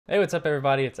Hey, what's up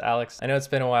everybody? It's Alex. I know it's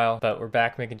been a while, but we're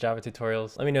back making Java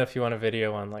tutorials. Let me know if you want a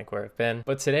video on where I've been.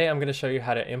 But today I'm going to show you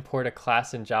how to import a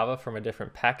class in Java from a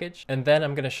different package, and then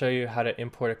I'm going to show you how to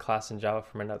import a class in Java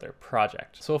from another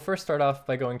project. So we'll first start off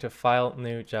by going to File,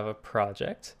 New Java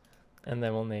Project, and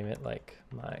then we'll name it like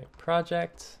My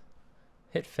Project,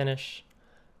 hit Finish,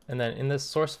 and then in this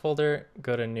source folder,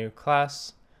 go to New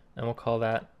Class, and we'll call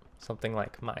that something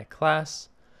like My Class.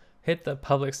 Hit the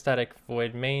public static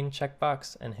void main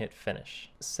checkbox and hit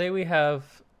finish. Say we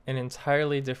have an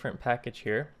entirely different package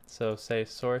here. So say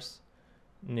source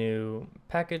new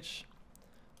package,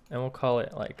 and we'll call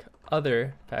it like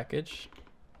other package.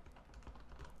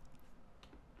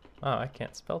 Wow, I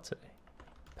can't spell today.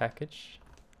 Package,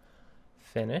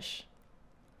 finish.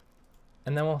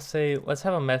 And then we'll say, let's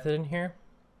have a method in here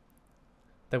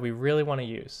that we really want to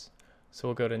use. So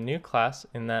we'll go to new class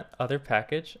in that other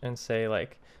package and say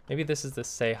maybe this is the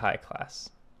say hi class.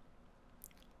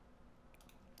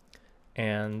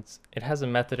 And it has a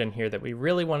method in here that we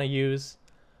really want to use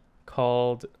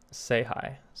called say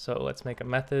hi. So let's make a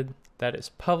method that is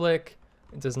public.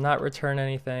 It does not return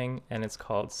anything, and it's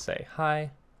called say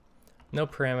hi. No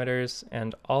parameters,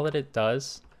 and all that it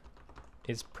does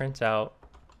is print out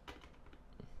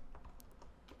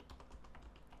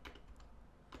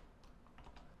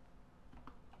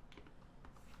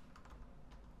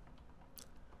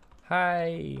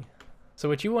hi. So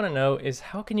what you want to know is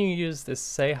how can you use this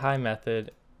say hi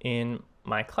method in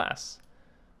my class?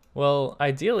 Well,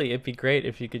 ideally it'd be great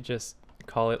if you could just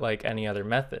call it like any other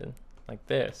method, like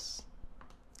this,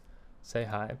 say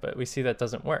hi, but we see that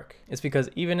doesn't work. It's because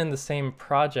even in the same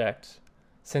project,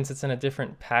 since it's in a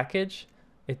different package,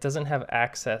 it doesn't have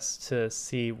access to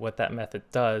see what that method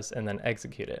does and then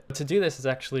execute it. To do this is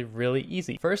actually really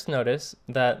easy. First, notice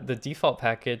that the default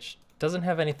package doesn't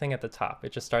have anything at the top.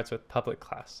 It just starts with public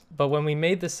class. But when we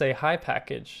made the say hi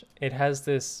package, it has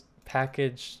this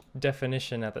package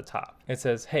definition at the top. It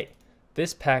says, hey,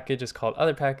 this package is called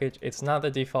other package. It's not the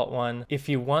default one. If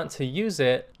you want to use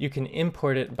it, you can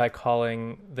import it by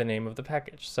calling the name of the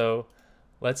package. So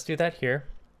let's do that here.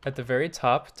 At the very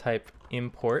top, type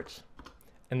import,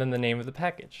 and then the name of the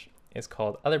package is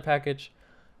called other package.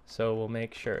 So we'll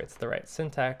make sure it's the right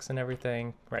syntax and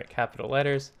everything, right capital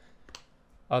letters.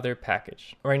 Other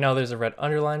package. Right now there's a red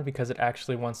underline because it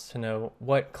actually wants to know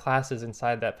what classes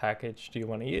inside that package do you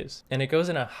want to use. And it goes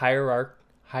in a hierarchical.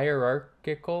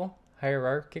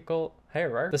 The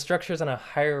structure is in a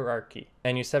hierarchy,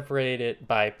 and you separate it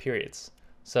by periods.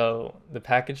 So the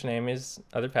package name is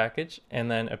other package, and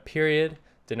then a period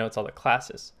denotes all the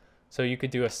classes. So you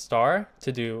could do a star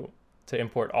to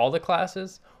import all the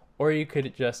classes, or you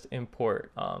could just import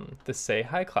the say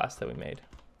hi class that we made,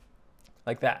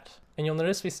 like that. And you'll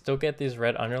notice we still get these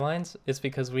red underlines. It's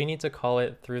because we need to call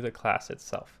it through the class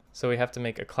itself. So we have to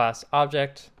make a class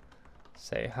object,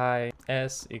 say hi,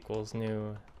 s equals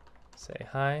new say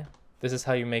hi. This is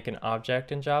how you make an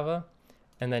object in Java.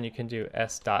 And then you can do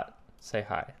s dot say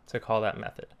hi to call that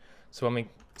method. So when we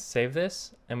save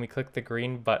this and we click the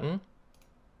green button,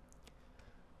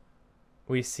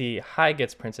 we see hi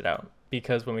gets printed out,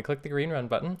 because when we click the green run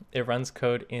button, it runs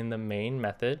code in the main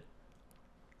method,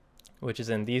 which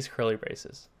is in these curly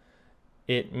braces.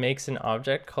 It makes an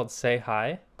object called say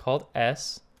hi, called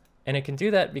s, and it can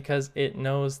do that because it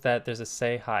knows that there's a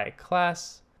say hi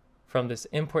class from this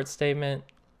import statement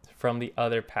from the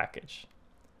other package.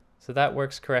 So that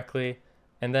works correctly,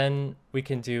 and then we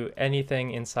can do anything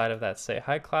inside of that say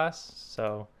hi class.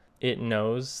 So it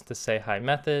knows the say hi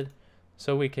method,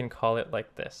 so we can call it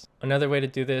like this. Another way to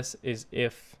do this is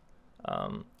if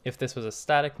this was a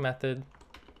static method,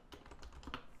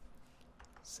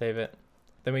 save it,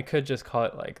 then we could just call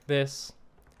it like this,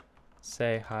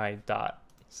 say hi dot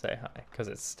say hi, because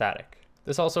it's static.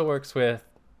 This also works with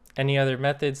any other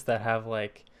methods that have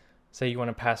say you want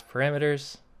to pass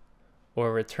parameters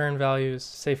or return values.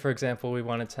 Say for example we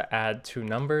wanted to add two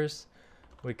numbers,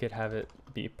 we could have it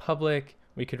be public,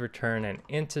 we could return an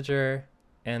integer,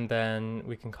 and then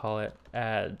we can call it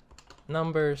add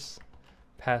numbers,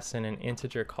 pass in an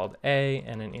integer called a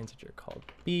and an integer called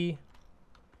b,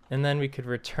 and then we could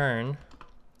return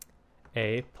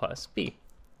a plus b.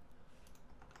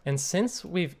 And since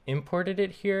we've imported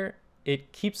it here,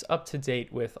 it keeps up to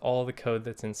date with all the code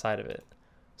that's inside of it.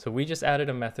 So we just added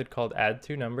a method called add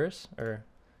two numbers, or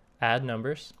add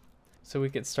numbers. So we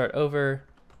could start over,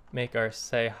 make our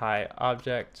say hi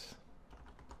object,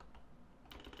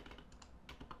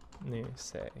 new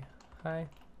say hi,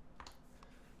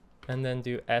 and then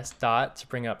do s dot to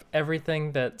bring up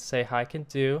everything that say hi can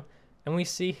do. And we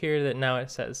see here that now it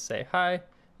says say hi,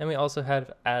 and we also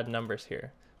have add numbers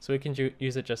here. So we can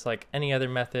use it just like any other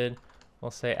method,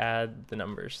 we'll say add the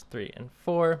numbers 3 and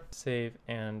 4, save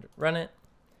and run it.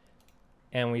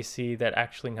 And we see that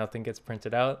actually nothing gets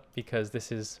printed out because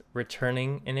this is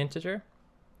returning an integer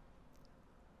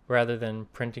rather than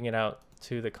printing it out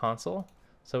to the console.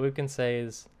 So what we can say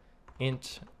is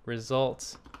int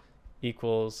result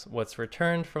equals what's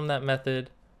returned from that method,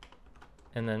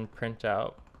 and then print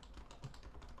out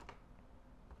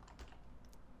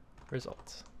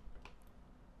results.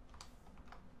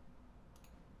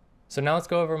 So now let's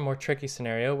go over a more tricky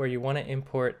scenario where you want to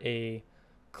import a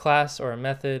class or a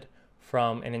method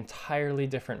from an entirely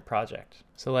different project.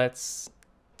 So let's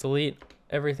delete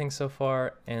everything so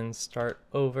far and start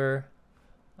over.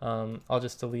 I'll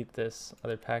just delete this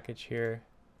other package here.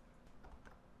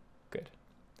 Good.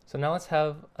 So now let's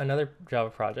have another Java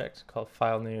project called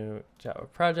file new Java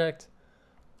project.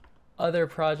 Other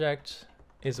project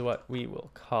is what we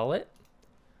will call it.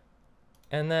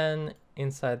 And then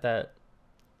inside that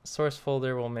source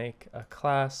folder, we'll make a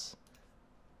class,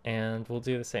 and we'll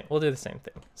do the same. We'll do the same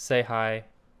thing. Say hi,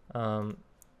 no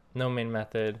main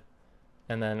method,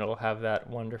 and then it'll have that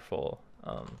wonderful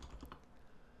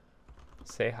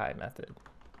say hi method,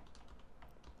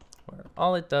 where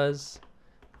all it does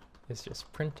is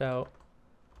just print out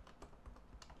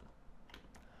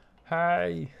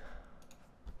hi,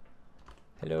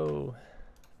 hello.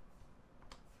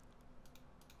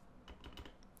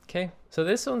 Okay, so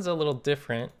this one's a little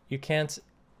different. You can't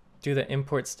do the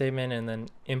import statement and then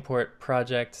import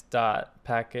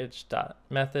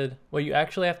project.package.method. What you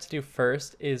actually have to do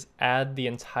first is add the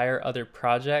entire other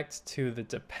project to the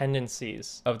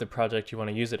dependencies of the project you want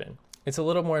to use it in. It's a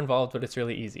little more involved, but it's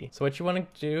really easy. So what you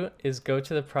want to do is go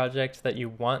to the project that you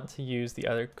want to use the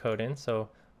other code in. So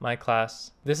my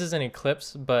class, this is in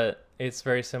Eclipse, but it's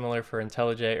very similar for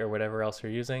IntelliJ or whatever else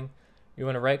you're using. You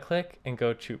want to right click and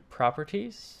go to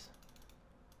properties,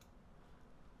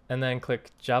 and then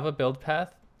click Java build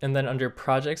path. And then under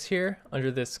projects here,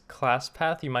 under this class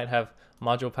path, you might have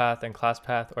module path and class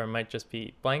path, or it might just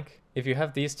be blank. If you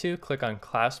have these two, click on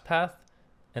class path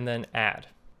and then add.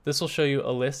 This will show you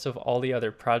a list of all the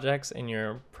other projects in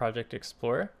your Project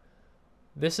Explorer.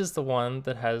 This is the one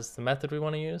that has the method we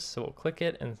want to use, so we'll click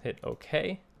it and hit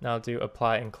OK. Now do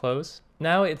apply and close.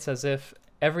 Now it's as if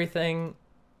everything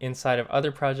inside of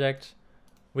other project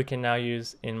we can now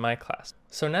use in my class.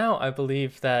 So now I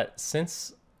believe that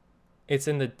since it's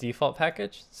in the default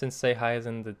package, since say hi is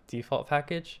in the default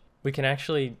package, we can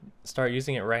actually start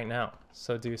using it right now.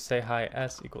 So do say hi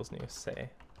s equals new say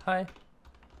hi,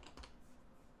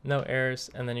 no errors,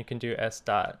 and then you can do s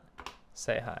dot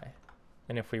say hi.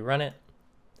 And if we run it,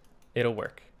 it'll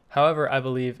work. However, I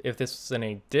believe if this was in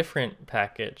a different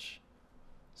package,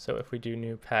 so if we do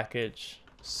new package,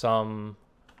 some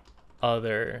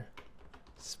other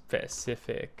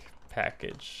specific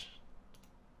package,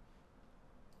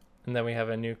 and then we have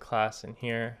a new class in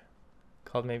here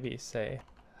called maybe say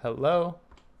hello,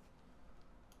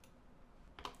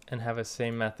 and have a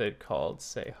same method called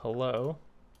say hello.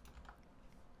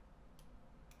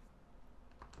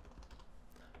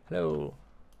 Hello.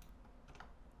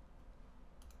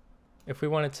 If we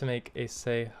wanted to make a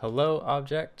say hello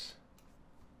object,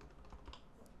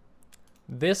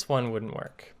 this one wouldn't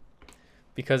work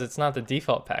because it's not the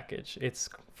default package. It's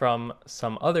from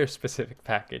some other specific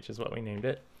package is what we named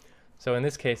it. So in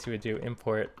this case, you would do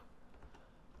import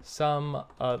some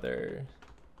other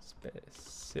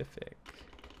specific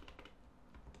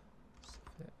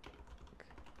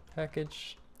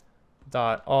package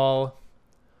dot all,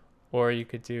 or you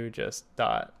could do just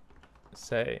dot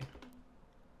say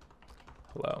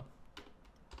hello.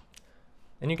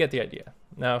 And you get the idea.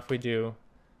 Now if we do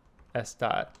s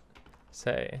dot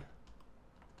say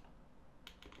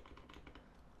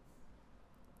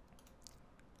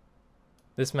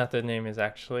this method name is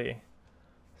actually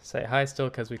say hi still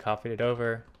because we copied it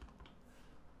over.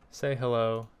 Say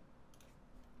hello,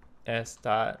 s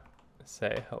dot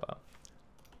say hello.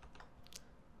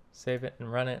 Save it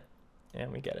and run it,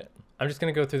 and we get it. I'm just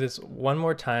going to go through this one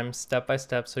more time, step by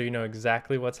step, so you know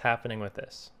exactly what's happening with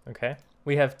this, okay?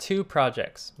 We have two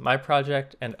projects, my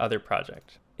project and other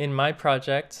project. In my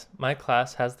project, my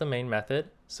class has the main method,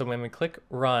 so when we click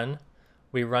run,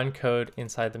 we run code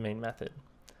inside the main method.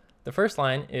 The first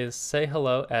line is say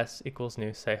hello s equals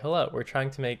new say hello. We're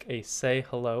trying to make a say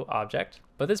hello object,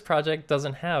 but this project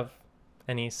doesn't have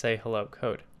any say hello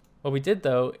code. What we did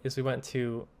though is we went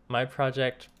to my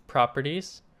project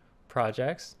properties,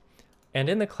 projects, and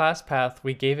in the class path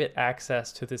we gave it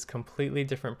access to this completely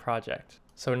different project.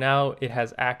 So now it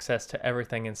has access to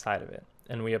everything inside of it,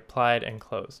 and we applied and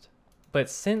closed.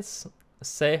 But since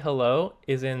say hello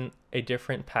is in a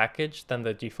different package than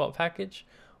the default package,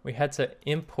 we had to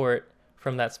import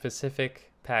from that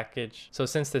specific package. So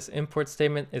since this import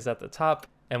statement is at the top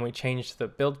and we change the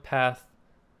build path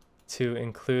to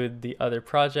include the other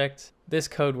project, this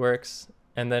code works,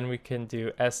 and then we can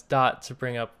do s dot to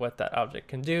bring up what that object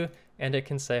can do, and it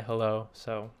can say hello,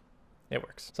 so it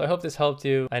works. So I hope this helped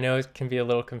you. I know it can be a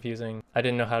little confusing. I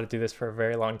didn't know how to do this for a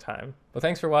very long time. But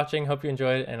thanks for watching, hope you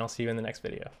enjoyed, and I'll see you in the next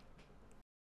video.